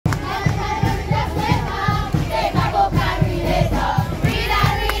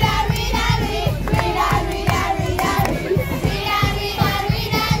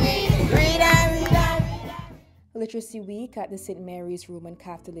Literacy Week at the St. Mary's Roman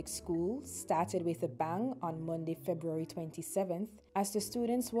Catholic School started with a bang on Monday, February 27th, as the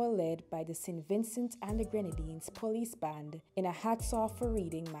students were led by the St. Vincent and the Grenadines Police Band in a hats off for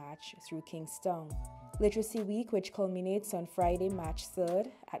reading march through Kingston. Literacy Week, which culminates on Friday, March 3rd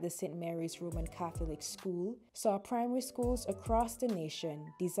at the St. Mary's Roman Catholic School, saw primary schools across the nation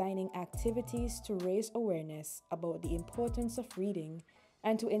designing activities to raise awareness about the importance of reading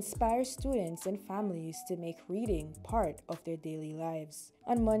and to inspire students and families to make reading part of their daily lives.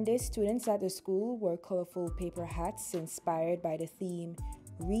 On Monday, students at the school wore colorful paper hats inspired by the theme,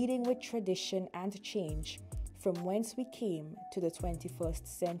 Reading with Tradition and Change, From Whence We Came to the 21st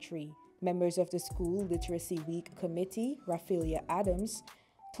Century. Members of the School Literacy Week Committee, Raphaelia Adams,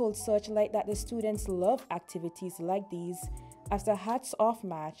 told Searchlight that the students love activities like these as the Hats Off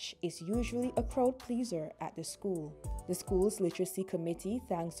March is usually a crowd pleaser at the school. The school's Literacy Committee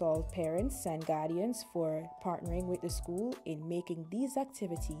thanks all parents and guardians for partnering with the school in making these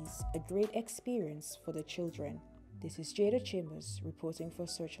activities a great experience for the children. This is Jada Chambers reporting for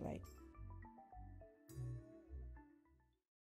Searchlight.